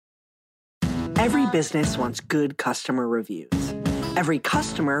Every business wants good customer reviews. Every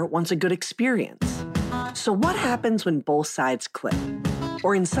customer wants a good experience. So what happens when both sides click?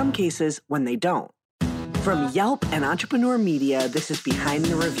 Or in some cases, when they don't? From Yelp and Entrepreneur Media, this is Behind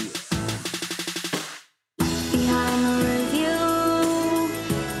the Review. Behind the review,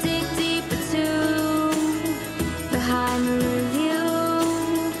 dig deeper too. Behind the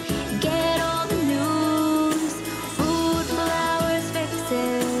review, get all the news. Food for hours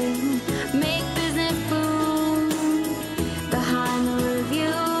fixing, make business boom. Behind the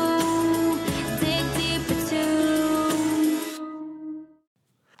review, dig deeper too.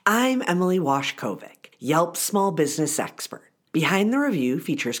 I'm Emily Washkovic, Yelp's small business expert. Behind the Review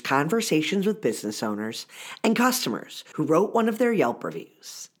features conversations with business owners and customers who wrote one of their Yelp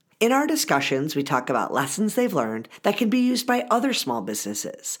reviews. In our discussions, we talk about lessons they've learned that can be used by other small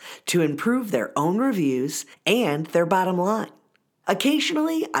businesses to improve their own reviews and their bottom line.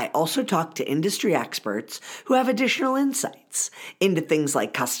 Occasionally, I also talk to industry experts who have additional insights into things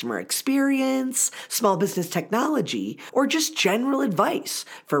like customer experience, small business technology, or just general advice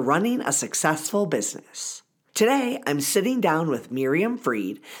for running a successful business. Today, I'm sitting down with Miriam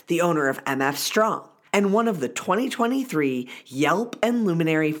Freed, the owner of MF Strong, and one of the 2023 Yelp and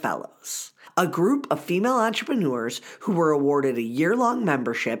Luminary Fellows, a group of female entrepreneurs who were awarded a year-long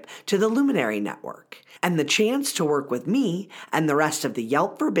membership to the Luminary Network, and the chance to work with me and the rest of the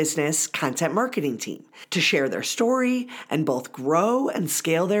Yelp for Business content marketing team to share their story and both grow and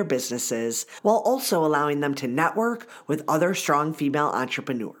scale their businesses while also allowing them to network with other strong female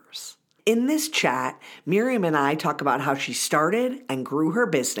entrepreneurs. In this chat, Miriam and I talk about how she started and grew her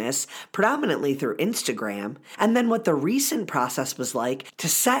business predominantly through Instagram, and then what the recent process was like to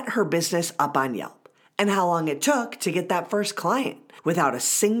set her business up on Yelp, and how long it took to get that first client without a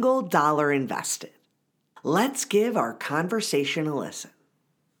single dollar invested. Let's give our conversation a listen.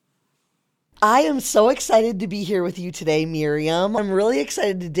 I am so excited to be here with you today, Miriam. I'm really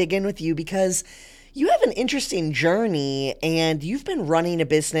excited to dig in with you because you have an interesting journey and you've been running a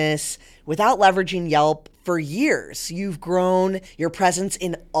business without leveraging Yelp for years. You've grown your presence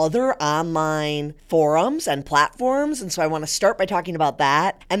in other online forums and platforms. And so I want to start by talking about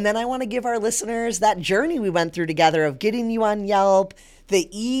that. And then I want to give our listeners that journey we went through together of getting you on Yelp, the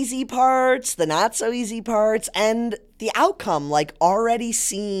easy parts, the not so easy parts, and the outcome, like already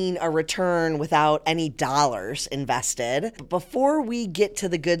seeing a return without any dollars invested. Before we get to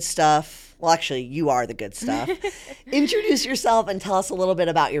the good stuff, well, actually, you are the good stuff. Introduce yourself and tell us a little bit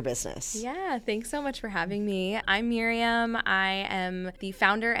about your business. Yeah, thanks so much for having me. I'm Miriam. I am the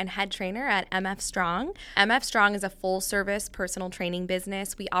founder and head trainer at MF Strong. MF Strong is a full-service personal training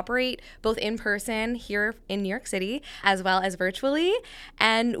business. We operate both in person here in New York City as well as virtually.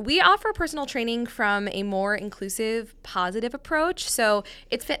 And we offer personal training from a more inclusive, positive approach. So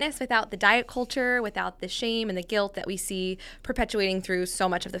it's fitness without the diet culture, without the shame and the guilt that we see perpetuating through so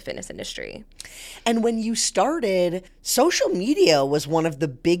much of the fitness industry. And when you started, social media was one of the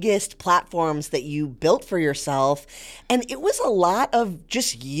biggest platforms that you built for yourself. And it was a lot of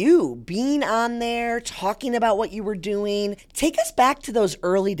just you being on there, talking about what you were doing. Take us back to those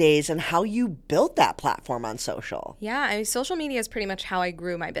early days and how you built that platform on social. Yeah, I mean, social media is pretty much how I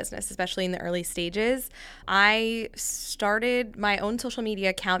grew my business, especially in the early stages. I started my own social media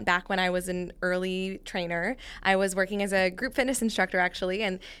account back when I was an early trainer. I was working as a group fitness instructor, actually,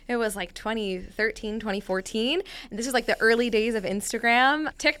 and it was like 2013, 2014. And this was like the early days of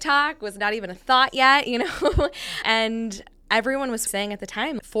Instagram. TikTok was not even a thought yet, and everyone was saying at the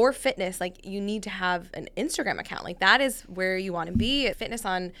time, for fitness, like you need to have an Instagram account. Like that is where you want to be. Fitness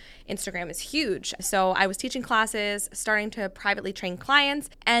on Instagram is huge. So I was teaching classes, starting to privately train clients,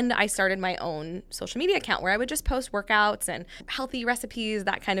 and I started my own social media account where I would just post workouts and healthy recipes,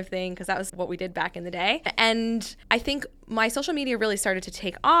 that kind of thing, because that was what we did back in the day. And I think my social media really started to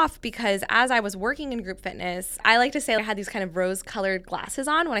take off because as I was working in group fitness, I like to say I had these kind of rose-colored glasses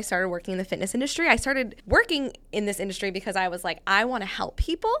on when I started working in the fitness industry. I started working in this industry because I was like, I want to help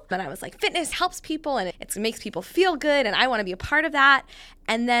people. And I was like, fitness helps people and it makes people feel good and I want to be a part of that.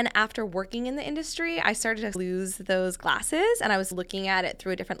 And then after working in the industry, I started to lose those glasses and I was looking at it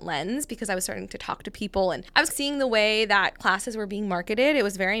through a different lens because I was starting to talk to people and I was seeing the way that classes were being marketed. It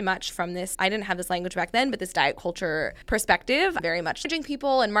was very much from this, I didn't have this language back then, but this diet culture perspective, very much judging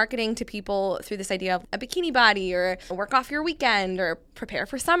people and marketing to people through this idea of a bikini body or work off your weekend or prepare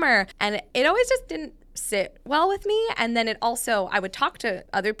for summer. And it always just didn't sit well with me. And then I would talk to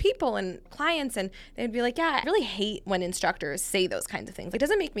other people and clients, and they'd be like, yeah, I really hate when instructors say those kinds of things. It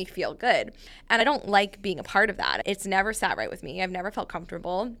doesn't make me feel good. And I don't like being a part of that. It's never sat right with me. I've never felt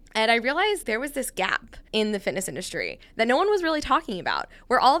comfortable. And I realized there was this gap in the fitness industry that no one was really talking about,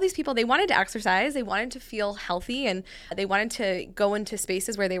 where all of these people, they wanted to exercise, they wanted to feel healthy, and they wanted to go into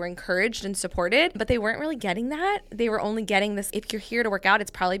spaces where they were encouraged and supported, but they weren't really getting that. They were only getting this, if you're here to work out,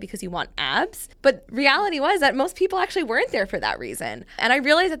 it's probably because you want abs. But reality was that most people actually weren't there for that reason. And I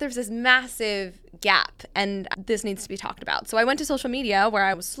realized that there's this massive gap, and this needs to be talked about. So I went to social media, where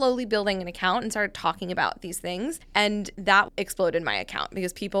I was slowly building an account and started talking about these things. And that exploded my account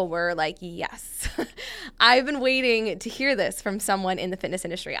because people were like, yes, I've been waiting to hear this from someone in the fitness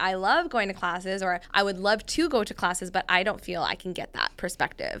industry. I love going to classes, or I would love to go to classes, but I don't feel I can get that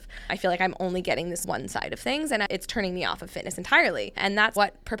perspective. I feel like I'm only getting this one side of things, and it's turning me off of fitness entirely. And that's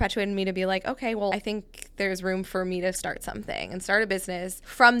what perpetuated me to be like, okay, well, I think there's room for me to start something and start a business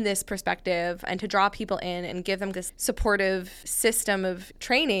from this perspective, and to draw people in and give them this supportive system of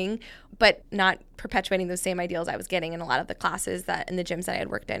training, but not perpetuating those same ideals I was getting in a lot of the classes that in the gyms that I had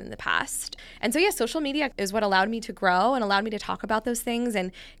worked in the past. And so, yeah, social media is what allowed me to grow and allowed me to talk about those things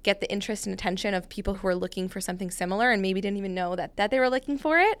and get the interest and attention of people who are looking for something similar and maybe didn't even know that they were looking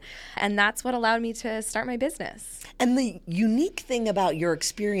for it. And that's what allowed me to start my business. And the unique thing about your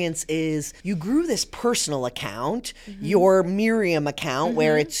experience is you grew this personal account, your Miriam account,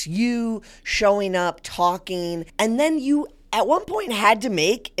 where it's you showing up, talking, and then you at one point had to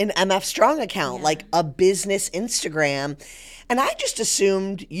make an MF Strong account, like a business Instagram. And I just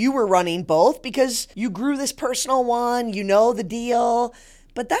assumed you were running both because you grew this personal one, you know the deal.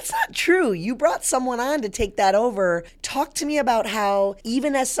 But that's not true. You brought someone on to take that over. Talk to me about how,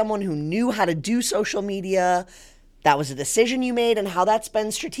 even as someone who knew how to do social media, that was a decision you made and how that's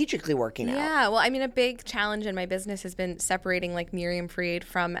been strategically working out. Yeah, well, I mean, a big challenge in my business has been separating like Miriam Fried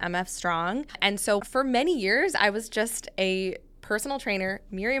from MF Strong. And so for many years, I was just a personal trainer,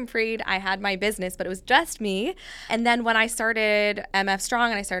 Miriam Fried. I had my business, but it was just me. And then when I started MF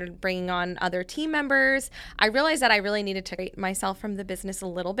Strong and I started bringing on other team members, I realized that I really needed to separate myself from the business a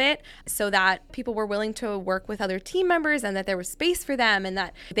little bit so that people were willing to work with other team members and that there was space for them and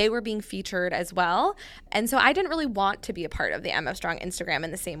that they were being featured as well. And so I didn't really want to be a part of the MF Strong Instagram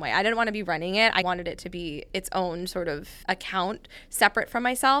in the same way. I didn't want to be running it. I wanted it to be its own sort of account separate from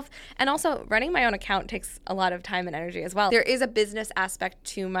myself. And also running my own account takes a lot of time and energy as well. There is a business aspect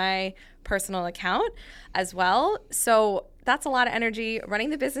to my personal account as well. So that's a lot of energy. Running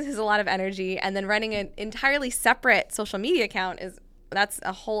the business is a lot of energy. And then running an entirely separate social media account that's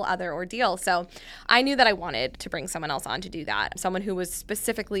a whole other ordeal. So I knew that I wanted to bring someone else on to do that, someone who was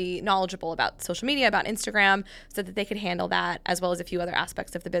specifically knowledgeable about social media, about Instagram, so that they could handle that, as well as a few other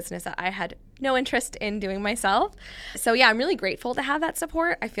aspects of the business that I had no interest in doing myself. So yeah, I'm really grateful to have that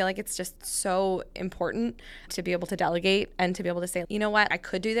support. I feel like it's just so important to be able to delegate and to be able to say, you know what, I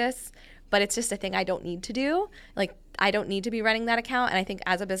could do this, but it's just a thing I don't need to do. Like, I don't need to be running that account. And I think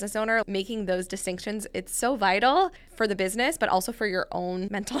as a business owner, making those distinctions, it's so vital for the business, but also for your own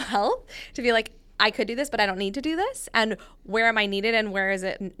mental health to be like, I could do this, but I don't need to do this. And where am I needed and where is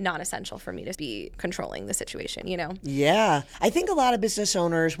it not essential for me to be controlling the situation, you know? Yeah. I think a lot of business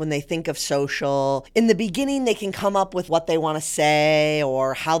owners, when they think of social, in the beginning, they can come up with what they want to say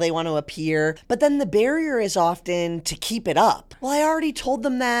or how they want to appear. But then the barrier is often to keep it up. Well, I already told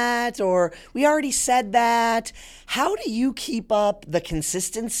them that, or we already said that. How do you keep up the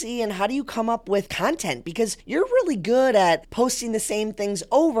consistency and how do you come up with content? Because you're really good at posting the same things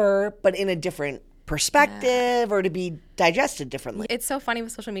over, but in a different perspective or to be digested differently. It's so funny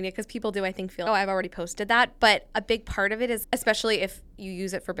with social media because people do, I think, feel, oh, I've already posted that. But a big part of it is, especially if you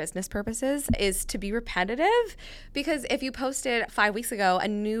use it for business purposes, is to be repetitive. Because if you posted 5 weeks ago, a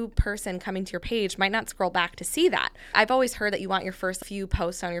new person coming to your page might not scroll back to see that. I've always heard that you want your first few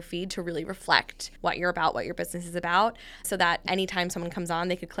posts on your feed to really reflect what you're about, what your business is about, so that anytime someone comes on,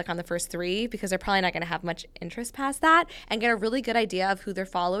 they could click on the first 3 because they're probably not going to have much interest past that and get a really good idea of who they're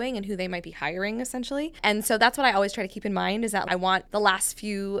following and who they might be hiring, essentially. And so that's what I always try to keep in mind, is that I want the last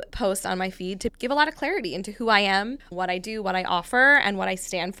few posts on my feed to give a lot of clarity into who I am, what I do, what I offer, and what I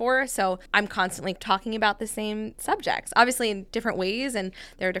stand for. So I'm constantly talking about the same subjects, obviously in different ways, and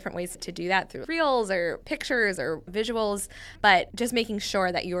there are different ways to do that through reels or pictures or visuals, but just making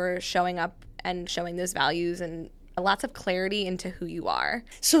sure that you're showing up and showing those values and lots of clarity into who you are.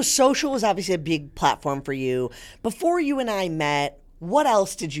 So social was obviously a big platform for you. Before you and I met, what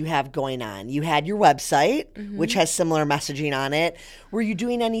else did you have going on? You had your website, which has similar messaging on it. Were you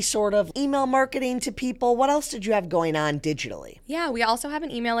doing any sort of email marketing to people? What else did you have going on digitally? Yeah, we also have an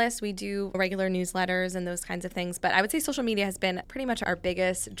email list. We do regular newsletters and those kinds of things. But I would say social media has been pretty much our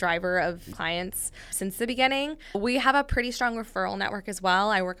biggest driver of clients since the beginning. We have a pretty strong referral network as well.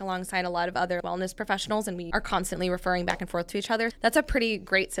 I work alongside a lot of other wellness professionals, and we are constantly referring back and forth to each other. That's a pretty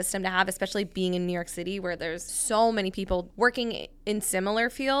great system to have, especially being in New York City, where there's so many people working in similar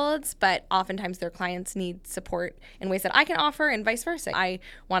fields, but oftentimes their clients need support in ways that I can offer and vice versa. I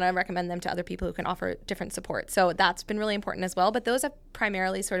want to recommend them to other people who can offer different support. So that's been really important as well. But those have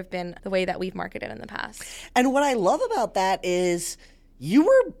primarily sort of been the way that we've marketed in the past. And what I love about that is you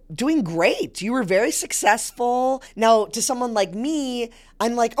were doing great. You were very successful. Now, to someone like me,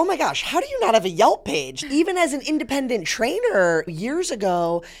 I'm like, oh my gosh, how do you not have a Yelp page? Even as an independent trainer years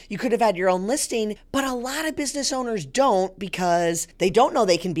ago, you could have had your own listing, but a lot of business owners don't because they don't know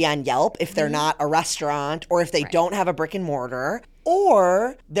they can be on Yelp if they're not a restaurant or if they don't have a brick and mortar,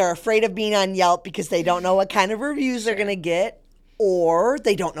 or they're afraid of being on Yelp because they don't know what kind of reviews they're going to get. Or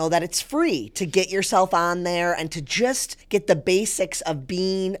they don't know that it's free to get yourself on there and to just get the basics of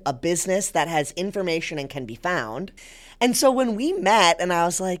being a business that has information and can be found. And so when we met and I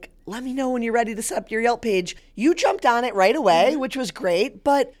was like, let me know when you're ready to set up your Yelp page, you jumped on it right away, which was great.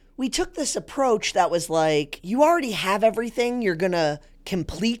 But we took this approach that was like, you already have everything you're going to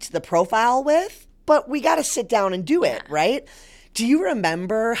complete the profile with, but we got to sit down and do it, right? Do you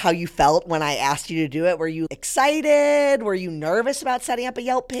remember how you felt when I asked you to do it? Were you excited? Were you nervous about setting up a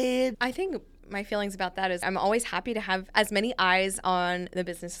Yelp page? I think my feelings about that is I'm always happy to have as many eyes on the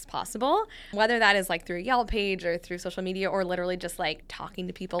business as possible, whether that is like through a Yelp page or through social media or literally just like talking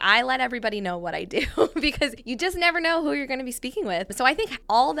to people. I let everybody know what I do because you just never know who you're going to be speaking with. So I think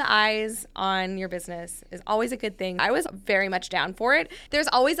all the eyes on your business is always a good thing. I was very much down for it. There's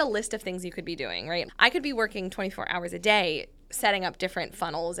always a list of things you could be doing, right? I could be working 24 hours a day setting up different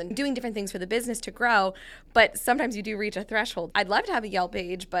funnels and doing different things for the business to grow. But sometimes you do reach a threshold. I'd love to have a Yelp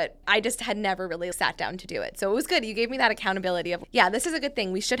page, but I just had never really sat down to do it. So it was good. You gave me that accountability of, yeah, this is a good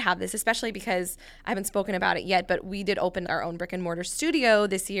thing. We should have this, especially because I haven't spoken about it yet, but we did open our own brick and mortar studio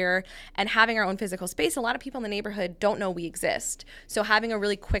this year, and having our own physical space, a lot of people in the neighborhood don't know we exist. So having a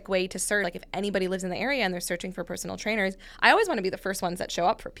really quick way to search, like if anybody lives in the area and they're searching for personal trainers, I always want to be the first ones that show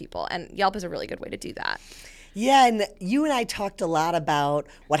up for people. And Yelp is a really good way to do that. Yeah, and you and I talked a lot about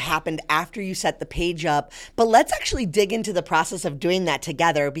what happened after you set the page up, but let's actually dig into the process of doing that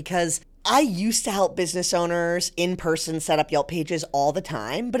together because I used to help business owners in person set up Yelp pages all the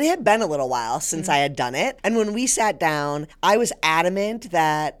time, but it had been a little while since I had done it. And when we sat down, I was adamant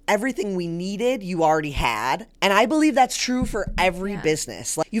that everything we needed, you already had. And I believe that's true for every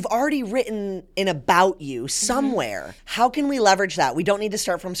business. Like you've already written an about you somewhere. How can we leverage that? We don't need to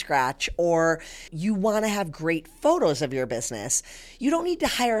start from scratch. Or you want to have great photos of your business. You don't need to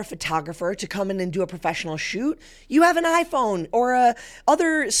hire a photographer to come in and do a professional shoot. You have an iPhone or a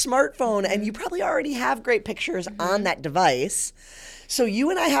other smartphone, and you probably already have great pictures on that device. So you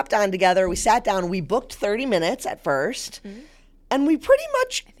and I hopped on together. We sat down. We booked 30 minutes at first. And we pretty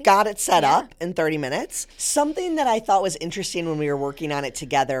much got it set up in 30 minutes. Something that I thought was interesting when we were working on it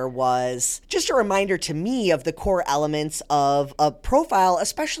together was just a reminder to me of the core elements of a profile,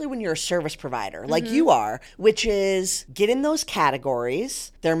 especially when you're a service provider like you are, which is get in those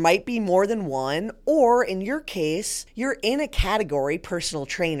categories. There might be more than one, or in your case, you're in a category, personal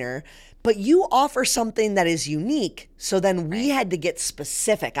trainer, but you offer something that is unique. So then we had to get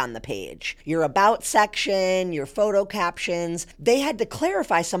specific on the page. Your about section, your photo captions, they had to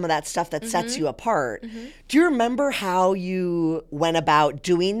clarify some of that stuff that sets you apart. Do you remember how you went about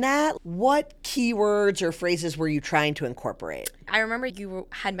doing that? What keywords or phrases were you trying to incorporate? I remember you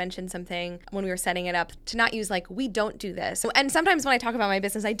had mentioned something when we were setting it up to not use like, we don't do this. And sometimes when I talk about my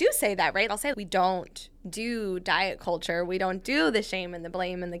business, I do say that, right? I'll say we don't do diet culture. We don't do the shame and the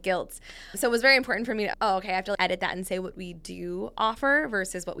blame and the guilt. So it was very important for me to, I have to edit that and say what we do offer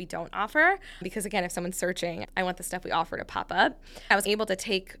versus what we don't offer. Because again, if someone's searching, I want the stuff we offer to pop up. I was able to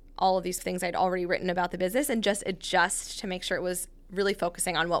take all of these things I'd already written about the business and just adjust to make sure it was really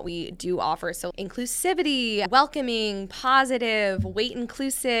focusing on what we do offer. So inclusivity, welcoming, positive, weight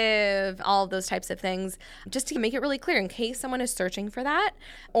inclusive, all of those types of things, just to make it really clear in case someone is searching for that,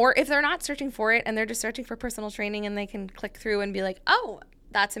 or if they're not searching for it and they're just searching for personal training and they can click through and be like, oh,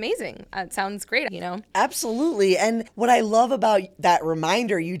 That's amazing. It sounds great, Absolutely. And what I love about that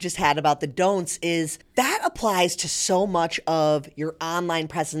reminder you just had about the don'ts is that applies to so much of your online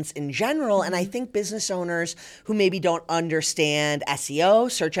presence in general. And I think business owners who maybe don't understand SEO,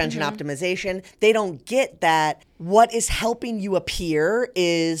 search engine optimization, they don't get that what is helping you appear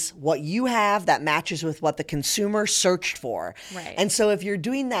is what you have that matches with what the consumer searched for. Right. And so if you're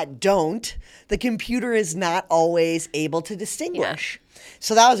doing that don't, the computer is not always able to distinguish.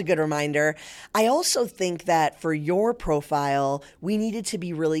 So that was a good reminder. I also think that for your profile, we needed to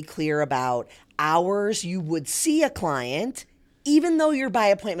be really clear about hours you would see a client, even though you're by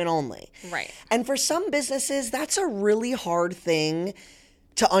appointment only. Right. And for some businesses, that's a really hard thing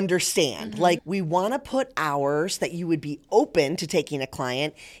to understand. Like, we want to put hours that you would be open to taking a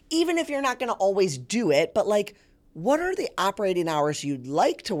client, even if you're not going to always do it. But like, what are the operating hours you'd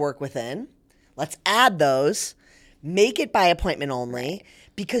like to work within? Let's add those. Make it by appointment only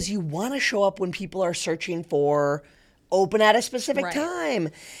because you want to show up when people are searching for open at a specific time.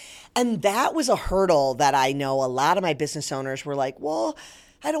 And that was a hurdle that I know a lot of my business owners were like, well,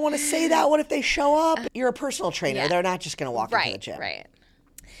 I don't want to say that. What if they show up? You're a personal trainer. They're not just going to walk into the gym. Right.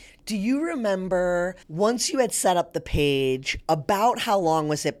 Do you remember once you had set up the page, about how long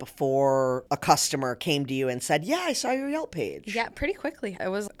was it before a customer came to you and said, yeah, I saw your Yelp page? Yeah, pretty quickly. It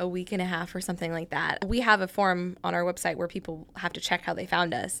was a week and a half or something like that. We have a form on our website where people have to check how they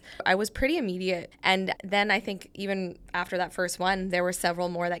found us. I was pretty immediate. And then I think even after that first one, there were several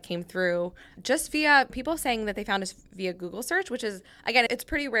more that came through just via people saying that they found us via Google search, which is, again, it's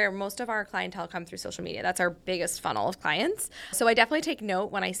pretty rare. Most of our clientele come through social media. That's our biggest funnel of clients. So I definitely take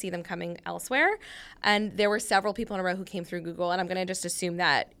note when I see them coming elsewhere. And there were several people in a row who came through Google. And I'm going to just assume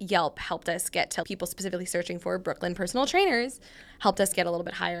that Yelp helped us get to people specifically searching for Brooklyn personal trainers, helped us get a little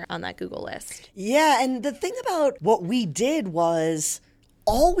bit higher on that Google list. Yeah. And the thing about what we did was,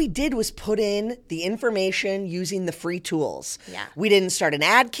 all we did was put in the information using the free tools. Yeah. We didn't start an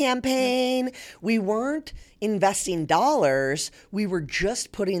ad campaign. We weren't investing dollars. We were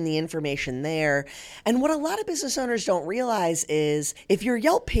just putting the information there. And what a lot of business owners don't realize is if your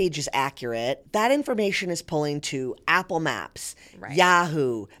Yelp page is accurate, that information is pulling to Apple Maps,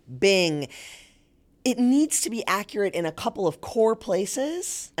 Yahoo, Bing. It needs to be accurate in a couple of core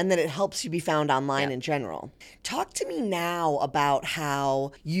places, and then it helps you be found online in general. Talk to me now about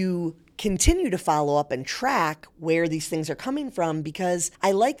how you continue to follow up and track where these things are coming from, because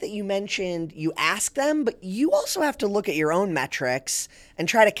I like that you mentioned you ask them, but you also have to look at your own metrics and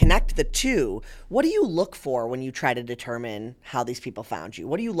try to connect the two. What do you look for when you try to determine how these people found you?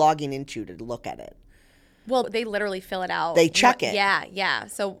 What are you logging into to look at it? Well, they literally fill it out. They check it. Yeah.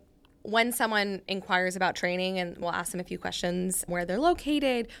 So when someone inquires about training, and we'll ask them a few questions, where they're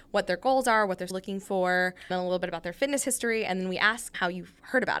located, what their goals are, what they're looking for, and a little bit about their fitness history, and then we ask how you've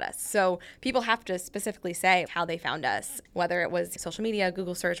heard about us. So people have to specifically say how they found us, whether it was social media,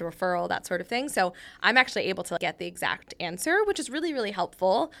 Google search, a referral, that sort of thing. So I'm actually able to get the exact answer, which is really, really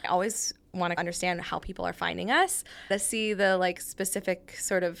helpful. I always want to understand how people are finding us. To see the specific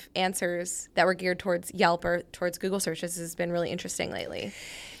sort of answers that were geared towards Yelp or towards Google searches has been really interesting lately.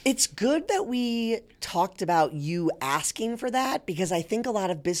 It's good that we talked about you asking for that, because I think a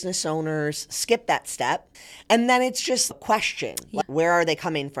lot of business owners skip that step. And then it's just a question. Like, where are they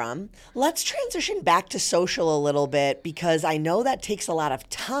coming from? Let's transition back to social a little bit, because I know that takes a lot of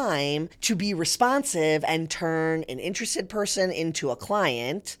time to be responsive and turn an interested person into a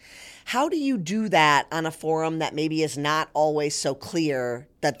client. How do you do that on a forum that maybe is not always so clear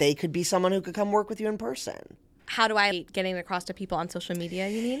that they could be someone who could come work with you in person? How do I get it across to people on social media,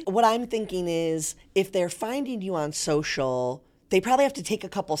 you mean? What I'm thinking is, if they're finding you on social, they probably have to take a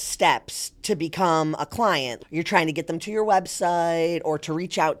couple steps to become a client. You're trying to get them to your website or to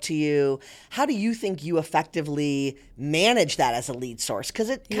reach out to you. How do you think you effectively manage that as a lead source? Because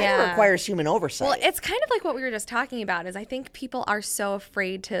it kind of requires human oversight. Well, it's kind of like what we were just talking about, is I think people are so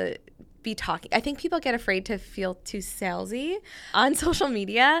afraid to be talking. I think people get afraid to feel too salesy on social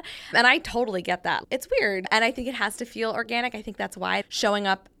media. And I totally get that. It's weird. And I think it has to feel organic. I think that's why showing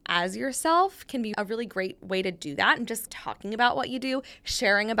up as yourself can be a really great way to do that. And just talking about what you do,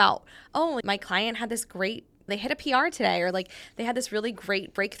 sharing about, oh, my client had this great, they hit a PR today, or they had this really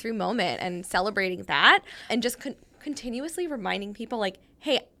great breakthrough moment, and celebrating that, and just continuously reminding people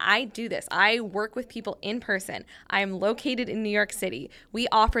hey, I do this. I work with people in person. I'm located in New York City. We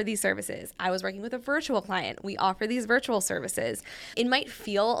offer these services. I was working with a virtual client. We offer these virtual services. It might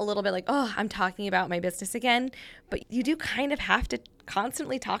feel a little bit like, oh, I'm talking about my business again, but you do kind of have to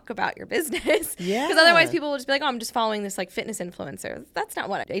constantly talk about your business. Yeah. Because otherwise people will just be like, oh, I'm just following this like fitness influencer. That's not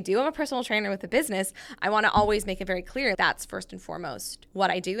what I do. I'm a personal trainer with a business. I want to always make it very clear that's first and foremost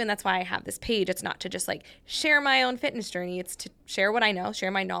what I do. And that's why I have this page. It's not to just like share my own fitness journey. It's to share what I know,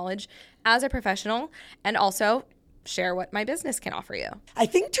 share my knowledge as a professional, and also share what my business can offer you. I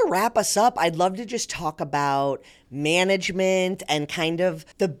think to wrap us up, I'd love to just talk about management and kind of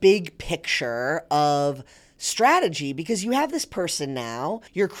the big picture of strategy, because you have this person now,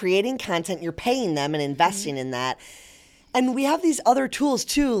 you're creating content, you're paying them and investing in that. And we have these other tools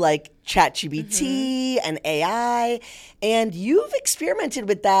too, like ChatGPT and AI, and you've experimented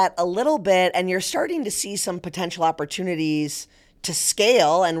with that a little bit, and you're starting to see some potential opportunities to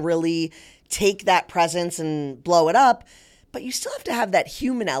scale and really take that presence and blow it up, but you still have to have that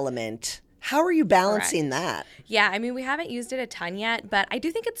human element. How are you balancing that? Yeah, I mean, we haven't used it a ton yet, but I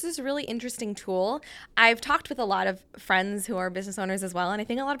do think it's this really interesting tool. I've talked with a lot of friends who are business owners as well, and I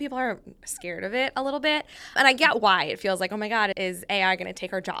think a lot of people are scared of it a little bit. And I get why. It feels like, oh my God, is AI going to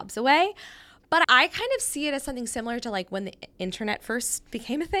take our jobs away? But I kind of see it as something similar to like when the internet first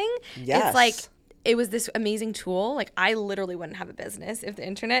became a thing. Yes. It's like, it was this amazing tool. Like, I literally wouldn't have a business if the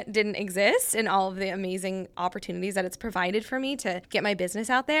internet didn't exist and all of the amazing opportunities that it's provided for me to get my business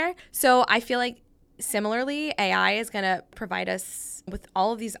out there. So I feel like similarly, AI is going to provide us with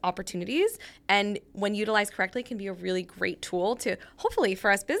all of these opportunities, and when utilized correctly can be a really great tool to hopefully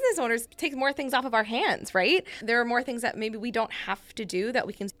for us business owners take more things off of our hands, right? There are more things that maybe we don't have to do that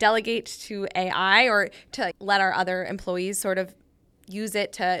we can delegate to AI, or to let our other employees sort of use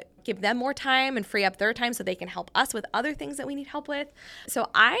it to give them more time and free up their time so they can help us with other things that we need help with. So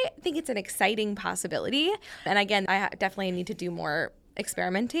I think it's an exciting possibility. And again, I definitely need to do more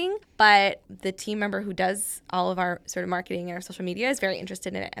experimenting, but the team member who does all of our sort of marketing and our social media is very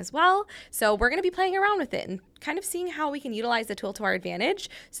interested in it as well. So we're going to be playing around with it and kind of seeing how we can utilize the tool to our advantage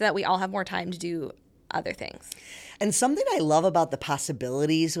so that we all have more time to do other things. And something I love about the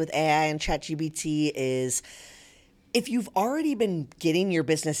possibilities with AI and ChatGPT is if you've already been getting your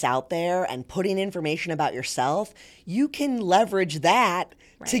business out there and putting information about yourself, you can leverage that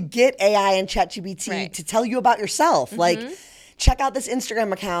to get AI and ChatGPT to tell you about yourself. Like, check out this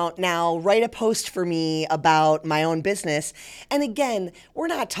Instagram account now, write a post for me about my own business. And again, we're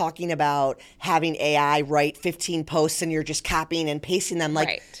not talking about having AI write 15 posts and you're just copying and pasting them.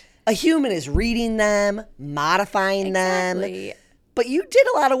 Like, a human is reading them, modifying them. But you did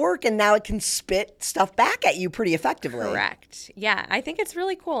a lot of work, and now it can spit stuff back at you pretty effectively. Correct. Yeah, I think it's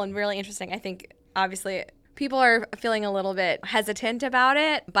really cool and really interesting. I think, obviously, people are feeling a little bit hesitant about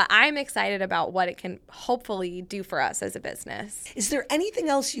it, but I'm excited about what it can hopefully do for us as a business. Is there anything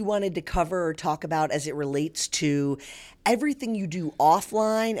else you wanted to cover or talk about as it relates to everything you do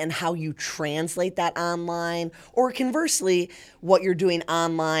offline and how you translate that online, or conversely, what you're doing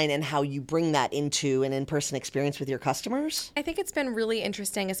online and how you bring that into an in-person experience with your customers? I think it's been really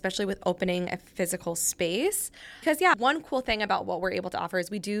interesting, especially with opening a physical space. Because, yeah, one cool thing about what we're able to offer is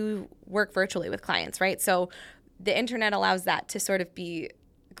we do work virtually with clients, right? So the internet allows that to sort of be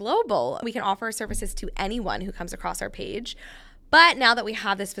global. We can offer services to anyone who comes across our page. But now that we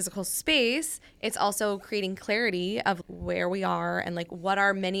have this physical space, it's also creating clarity of where we are and like what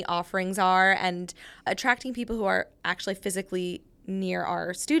our many offerings are, and attracting people who are actually physically near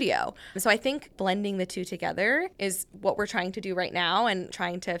our studio. So I think blending the two together is what we're trying to do right now, and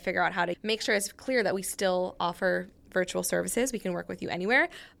trying to figure out how to make sure it's clear that we still offer virtual services. We can work with you anywhere.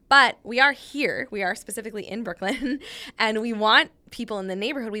 But we are here. We are specifically in Brooklyn, and we want people in the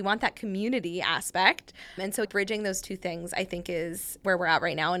neighborhood. We want that community aspect. And so bridging those two things, I think, is where we're at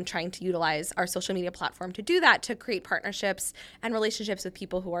right now, and trying to utilize our social media platform to do that, to create partnerships and relationships with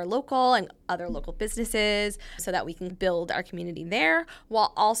people who are local and other local businesses so that we can build our community there,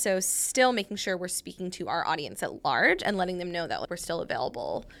 while also still making sure we're speaking to our audience at large and letting them know that we're still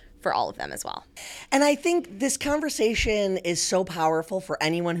available for all of them as well. And I think this conversation is so powerful for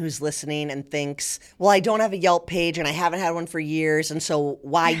anyone who's listening and thinks, well, I don't have a Yelp page and I haven't had one for years, and so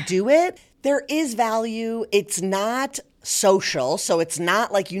why do it? There is value. It's not social, so it's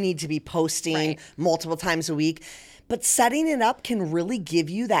not like you need to be posting multiple times a week. But setting it up can really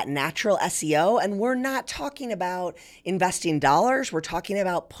give you that natural SEO. And we're not talking about investing dollars. We're talking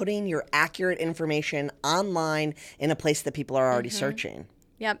about putting your accurate information online in a place that people are already searching.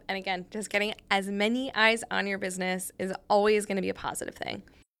 Yep. And again, just getting as many eyes on your business is always going to be a positive thing.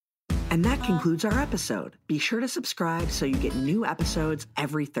 And that concludes our episode. Be sure to subscribe so you get new episodes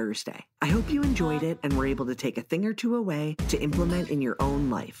every Thursday. I hope you enjoyed it and were able to take a thing or two away to implement in your own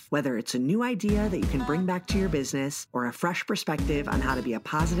life. Whether it's a new idea that you can bring back to your business or a fresh perspective on how to be a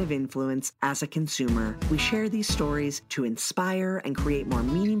positive influence as a consumer, we share these stories to inspire and create more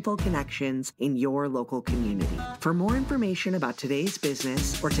meaningful connections in your local community. For more information about today's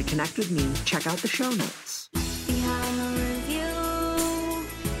business or to connect with me, check out the show notes. Behind the review,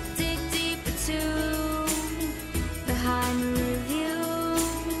 dig deeper too. Behind the review,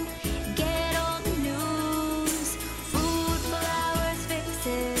 get all the news. Food, flowers,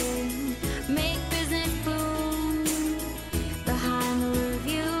 fixing, make business boom. Behind the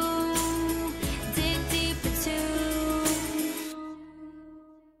review, dig deeper too.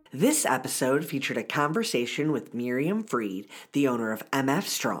 This episode featured a conversation with Miriam Freed, the owner of MF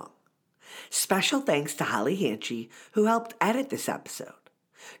Strong. Special thanks to Holly Hanchy, who helped edit this episode.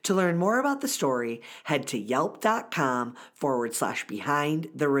 To learn more about the story, head to yelp.com/behind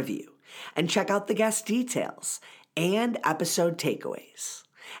the review and check out the guest details and episode takeaways.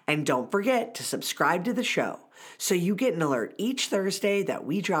 And don't forget to subscribe to the show so you get an alert each Thursday that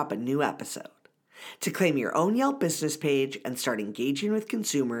we drop a new episode. To claim your own Yelp business page and start engaging with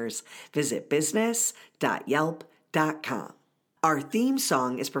consumers, visit business.yelp.com. Our theme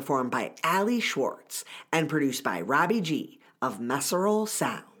song is performed by Ali Schwartz and produced by Robbie G of Messerol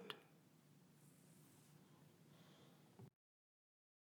Sound.